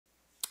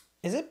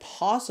Is it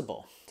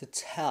possible to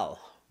tell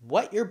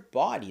what your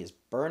body is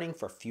burning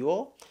for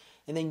fuel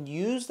and then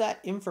use that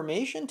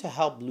information to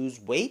help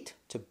lose weight,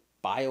 to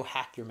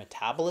biohack your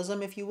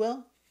metabolism, if you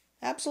will?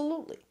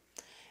 Absolutely.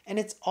 And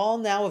it's all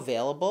now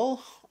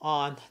available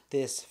on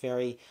this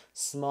very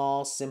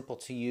small, simple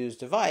to use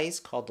device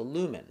called the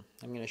Lumen.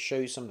 I'm going to show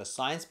you some of the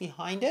science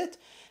behind it,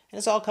 and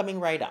it's all coming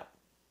right up.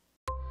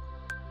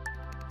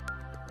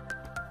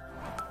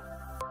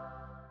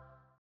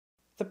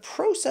 The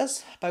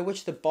process by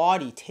which the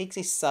body takes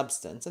a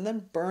substance and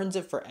then burns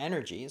it for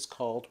energy is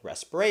called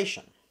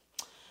respiration.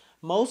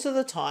 Most of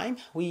the time,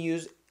 we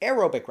use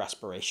aerobic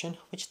respiration,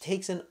 which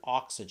takes in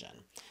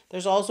oxygen.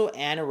 There's also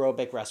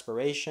anaerobic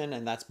respiration,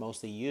 and that's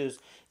mostly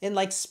used in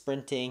like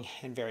sprinting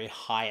and very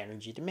high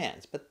energy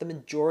demands. But the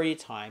majority of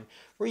the time,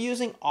 we're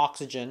using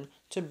oxygen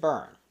to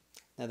burn.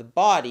 Now, the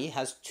body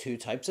has two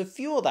types of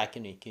fuel that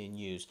it can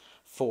use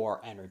for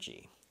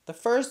energy. The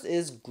first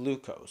is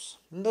glucose,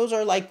 and those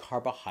are like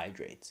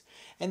carbohydrates,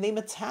 and they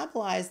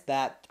metabolize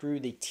that through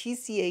the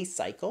TCA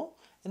cycle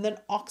and then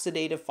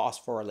oxidative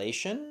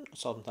phosphorylation,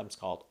 sometimes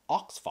called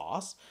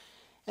OXPHOS,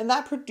 and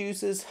that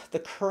produces the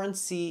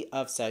currency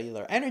of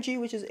cellular energy,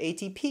 which is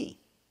ATP.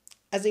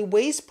 As a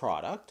waste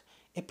product,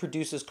 it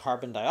produces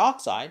carbon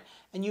dioxide,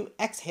 and you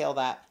exhale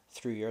that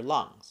through your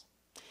lungs.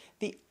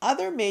 The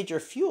other major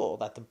fuel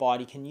that the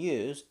body can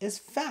use is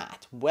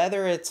fat,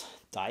 whether it's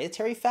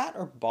dietary fat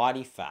or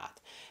body fat.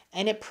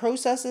 And it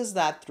processes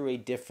that through a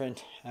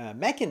different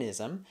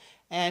mechanism,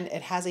 and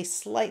it has a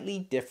slightly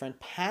different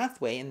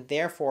pathway and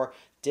therefore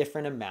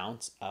different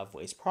amounts of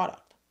waste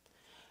product.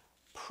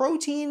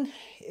 Protein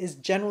is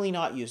generally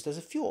not used as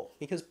a fuel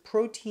because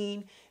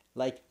protein,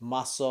 like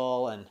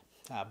muscle and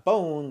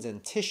bones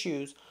and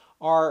tissues,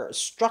 are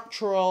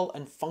structural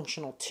and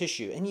functional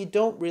tissue, and you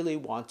don't really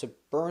want to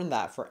burn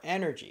that for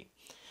energy.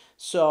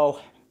 So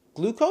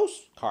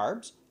glucose,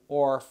 carbs,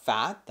 or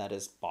fat, that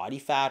is body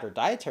fat or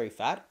dietary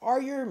fat,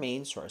 are your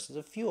main sources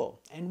of fuel.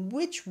 And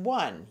which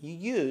one you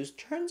use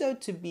turns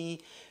out to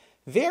be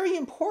very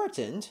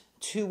important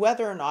to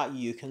whether or not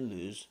you can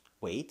lose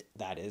weight,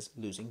 that is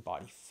losing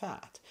body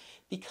fat.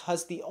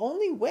 Because the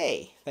only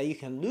way that you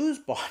can lose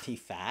body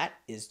fat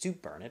is to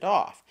burn it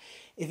off.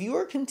 If you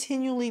are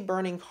continually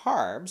burning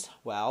carbs,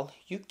 well,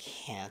 you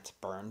can't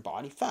burn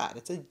body fat.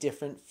 It's a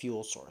different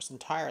fuel source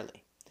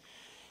entirely.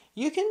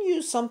 You can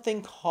use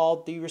something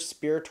called the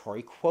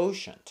respiratory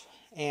quotient,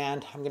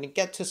 and I'm going to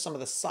get to some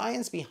of the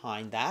science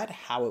behind that,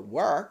 how it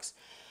works,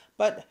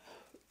 but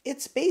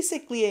it's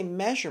basically a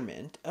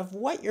measurement of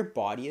what your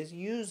body is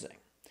using.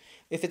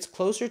 If it's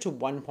closer to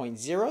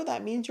 1.0,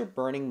 that means you're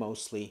burning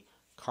mostly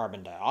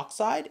carbon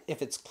dioxide.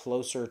 If it's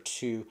closer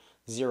to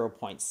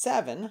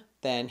 0.7,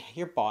 then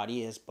your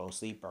body is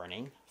mostly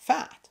burning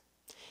fat.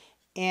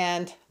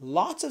 And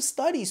lots of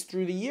studies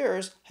through the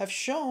years have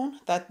shown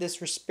that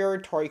this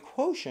respiratory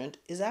quotient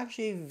is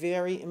actually a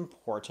very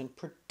important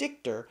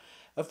predictor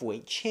of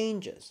weight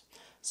changes,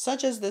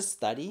 such as this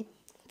study,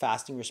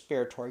 fasting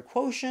respiratory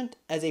quotient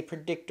as a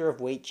predictor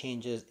of weight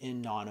changes in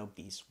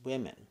non-obese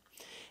women.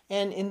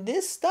 And in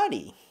this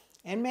study,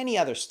 and many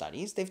other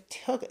studies, they've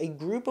took a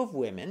group of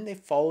women, they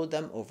followed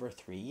them over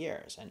 3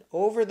 years. And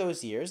over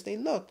those years, they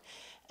looked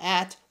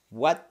at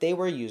what they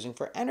were using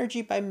for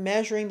energy by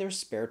measuring the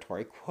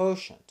respiratory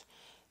quotient.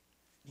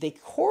 They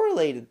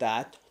correlated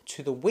that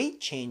to the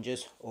weight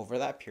changes over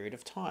that period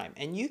of time.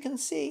 And you can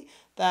see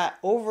that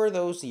over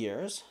those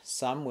years,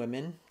 some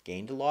women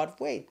gained a lot of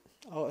weight.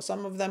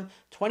 Some of them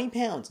 20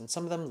 pounds, and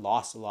some of them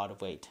lost a lot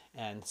of weight,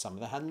 and some of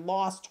them had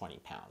lost 20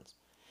 pounds.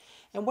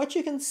 And what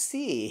you can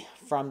see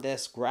from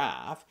this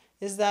graph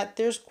is that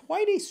there's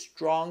quite a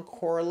strong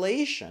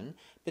correlation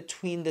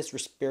between this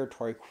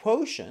respiratory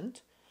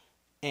quotient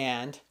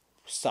and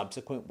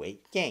subsequent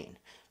weight gain.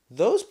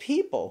 Those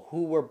people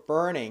who were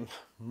burning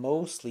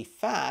mostly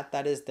fat,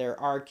 that is their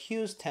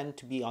RQs tend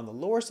to be on the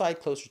lower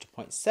side, closer to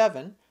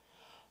 0.7,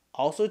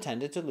 also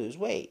tended to lose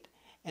weight.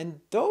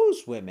 And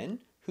those women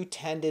who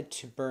tended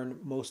to burn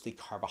mostly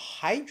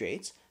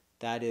carbohydrates,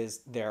 that is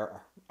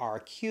their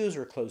RQs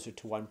were closer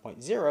to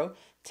 1.0,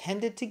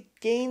 tended to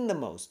gain the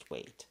most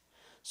weight.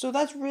 So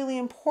that's really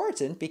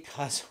important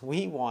because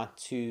we want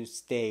to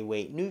stay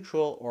weight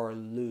neutral or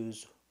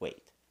lose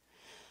weight.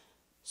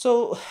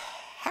 So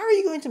how are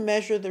you going to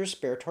measure the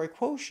respiratory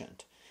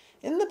quotient?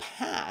 In the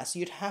past,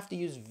 you'd have to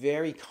use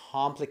very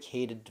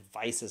complicated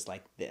devices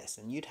like this,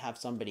 and you'd have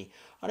somebody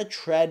on a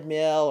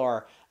treadmill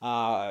or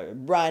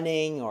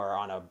running or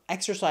on an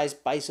exercise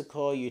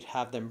bicycle. You'd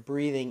have them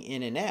breathing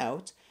in and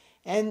out,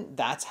 and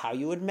that's how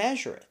you would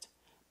measure it.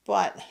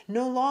 But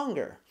no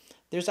longer.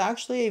 There's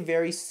actually a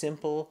very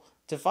simple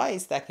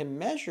device that can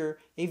measure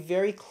a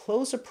very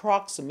close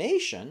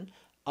approximation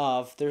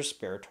of the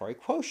respiratory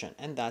quotient,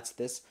 and that's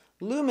this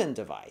Lumen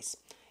device.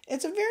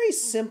 It's a very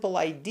simple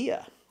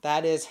idea.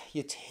 That is,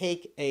 you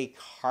take a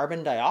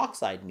carbon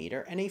dioxide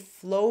meter and a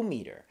flow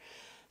meter.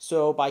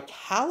 So by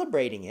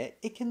calibrating it,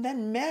 it can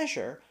then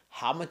measure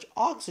how much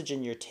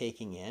oxygen you're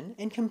taking in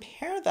and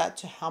compare that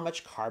to how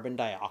much carbon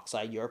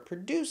dioxide you're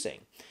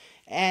producing.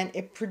 And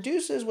it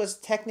produces what's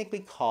technically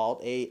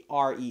called a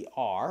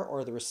RER,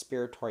 or the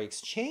respiratory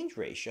exchange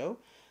ratio,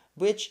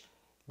 which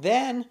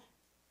then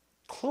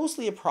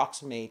closely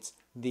approximates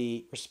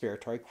the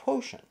respiratory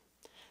quotient.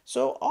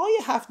 So all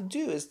you have to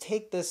do is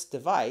take this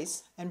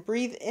device and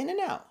breathe in and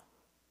out.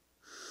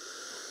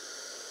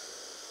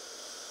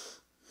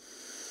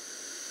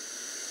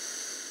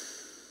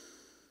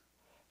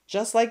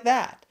 Just like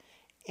that.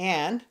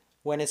 And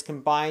when it's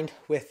combined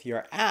with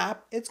your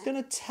app, it's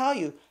going to tell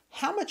you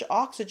how much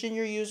oxygen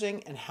you're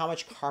using and how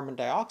much carbon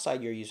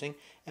dioxide you're using.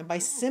 And by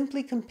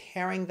simply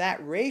comparing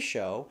that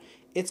ratio,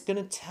 it's going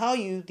to tell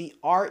you the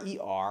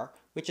RER,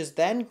 which is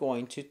then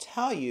going to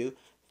tell you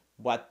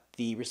what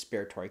the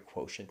respiratory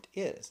quotient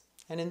is.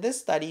 And in this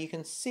study, you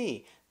can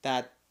see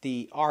that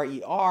the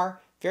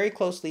RER very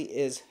closely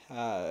is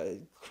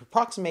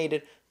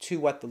approximated to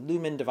what the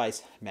Lumen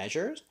device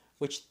measures,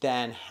 which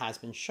then has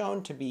been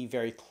shown to be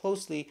very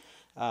closely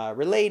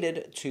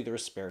related to the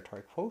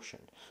respiratory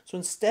quotient. So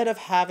instead of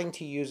having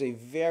to use a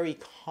very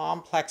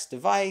complex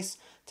device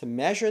to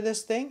measure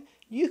this thing,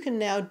 you can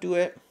now do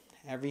it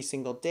every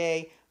single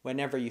day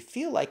whenever you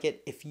feel like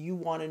it if you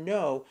want to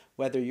know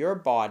whether your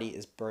body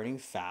is burning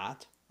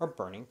fat or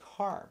burning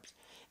carbs.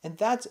 And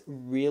that's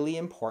really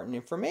important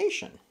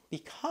information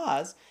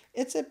because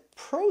it's a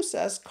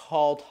process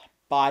called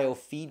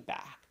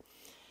biofeedback.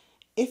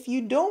 If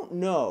you don't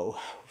know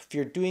if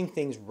you're doing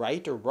things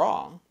right or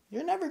wrong,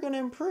 you're never going to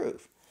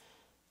improve.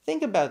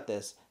 Think about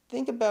this.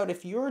 Think about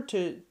if you were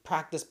to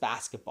practice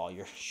basketball,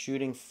 you're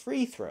shooting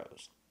free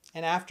throws.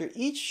 And after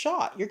each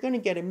shot, you're going to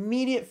get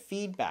immediate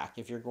feedback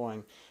if you're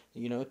going,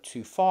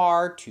 too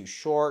far, too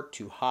short,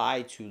 too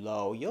high, too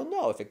low. You'll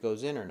know if it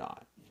goes in or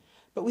not.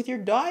 But with your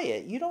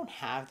diet, you don't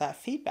have that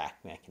feedback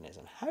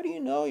mechanism. How do you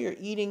know you're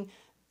eating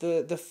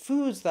the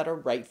foods that are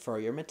right for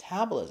your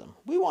metabolism?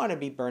 We want to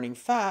be burning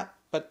fat,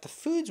 but the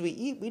foods we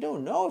eat, we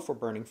don't know if we're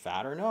burning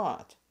fat or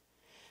not.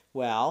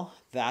 Well,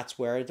 that's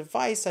where a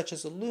device such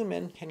as a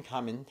Lumen can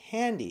come in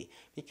handy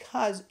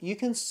because you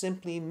can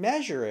simply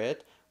measure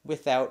it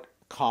without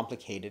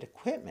complicated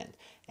equipment.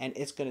 And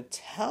it's going to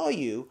tell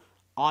you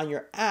on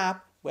your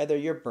app whether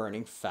you're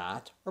burning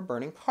fat or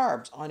burning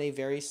carbs on a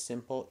very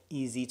simple,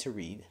 easy to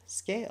read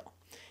scale.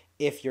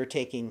 If you're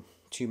taking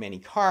too many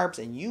carbs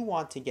and you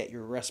want to get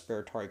your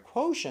respiratory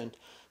quotient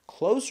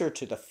closer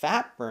to the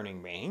fat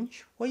burning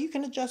range, well, you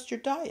can adjust your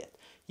diet.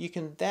 You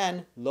can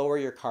then lower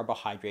your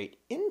carbohydrate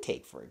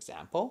intake, for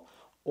example,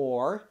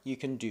 or you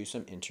can do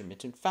some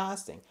intermittent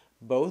fasting,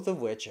 both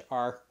of which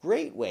are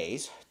great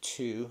ways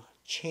to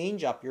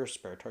change up your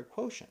respiratory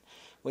quotient.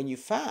 When you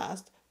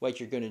fast, what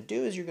you're going to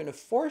do is you're going to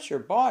force your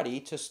body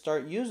to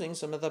start using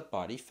some of the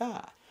body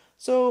fat.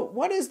 So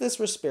what is this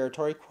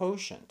respiratory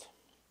quotient?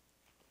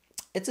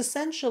 It's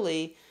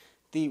essentially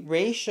the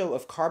ratio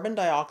of carbon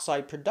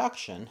dioxide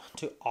production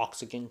to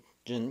oxygen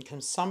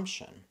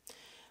consumption.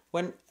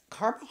 When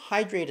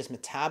carbohydrate is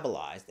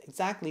metabolized,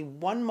 exactly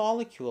 1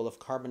 molecule of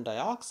carbon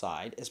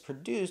dioxide is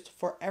produced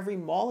for every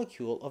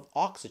molecule of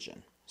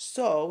oxygen.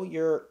 So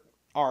your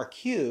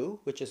RQ,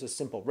 which is a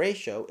simple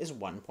ratio, is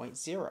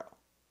 1.0.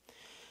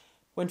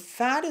 When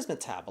fat is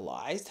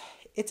metabolized,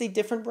 it's a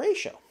different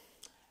ratio.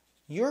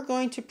 You're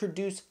going to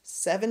produce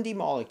 70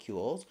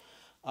 molecules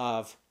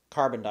of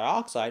carbon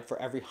dioxide for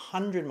every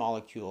 100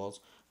 molecules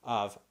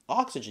of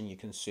oxygen you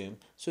consume.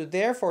 So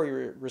therefore,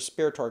 your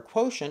respiratory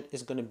quotient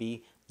is going to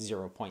be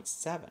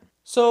 0.7.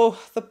 So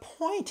the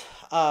point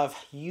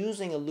of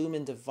using a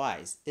Lumen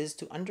device is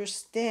to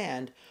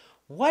understand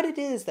what it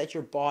is that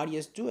your body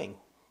is doing.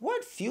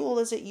 What fuel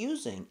is it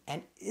using?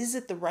 And is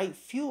it the right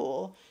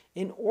fuel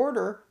in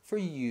order for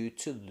you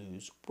to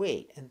lose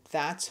weight? And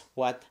that's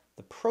what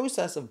the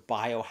process of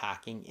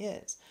biohacking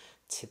is,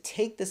 to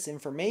take this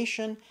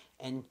information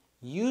and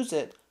use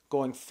it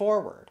going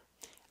forward.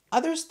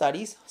 Other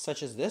studies,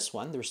 such as this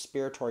one, the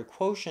respiratory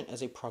quotient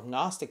as a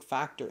prognostic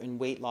factor in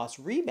weight loss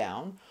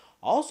rebound,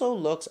 also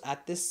looks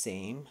at the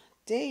same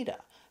data.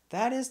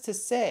 That is to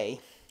say,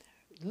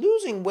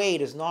 losing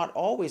weight is not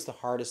always the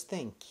hardest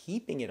thing.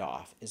 Keeping it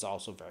off is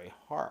also very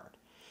hard.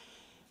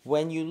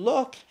 When you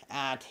look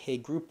at a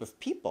group of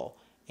people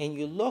and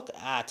you look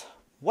at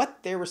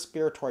what their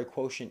respiratory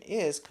quotient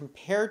is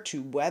compared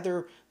to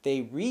whether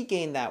they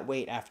regain that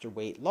weight after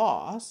weight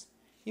loss,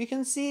 you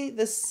can see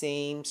the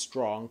same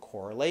strong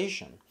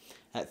correlation.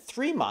 At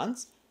 3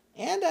 months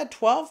and at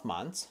 12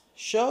 months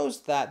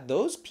shows that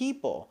those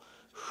people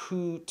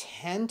who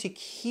tend to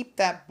keep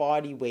that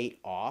body weight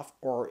off,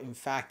 or in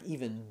fact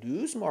even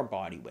lose more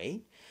body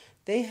weight,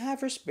 they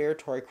have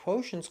respiratory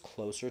quotients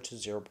closer to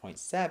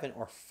 0.7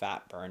 or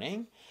fat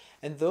burning.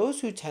 And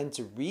those who tend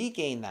to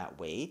regain that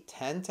weight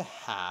tend to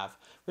have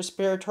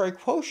respiratory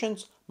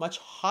quotients much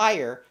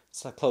higher,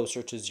 so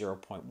closer to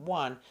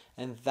 0.1,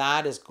 and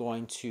that is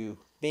going to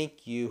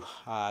make you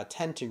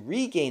tend to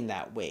regain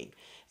that weight.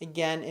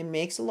 Again, it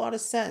makes a lot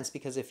of sense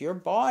because if your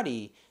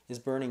body is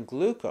burning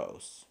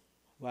glucose,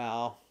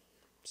 well,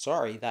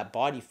 sorry, that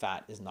body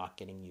fat is not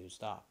getting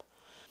used up.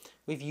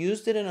 We've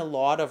used it in a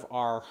lot of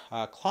our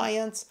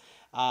clients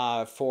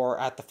for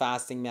at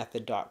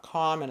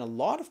thefastingmethod.com, and a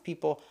lot of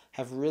people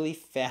have really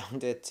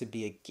found it to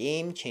be a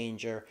game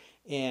changer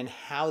in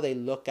how they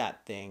look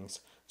at things.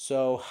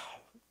 So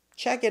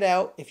check it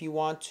out if you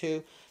want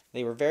to.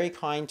 They were very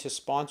kind to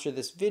sponsor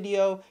this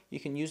video. You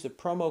can use the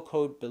promo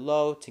code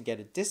below to get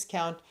a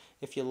discount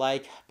if you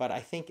like, but I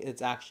think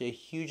it's actually a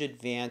huge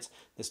advance.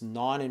 This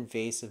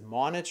non-invasive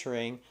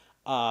monitoring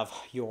of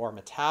your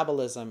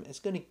metabolism is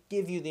going to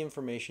give you the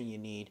information you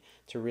need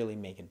to really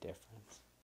make a difference.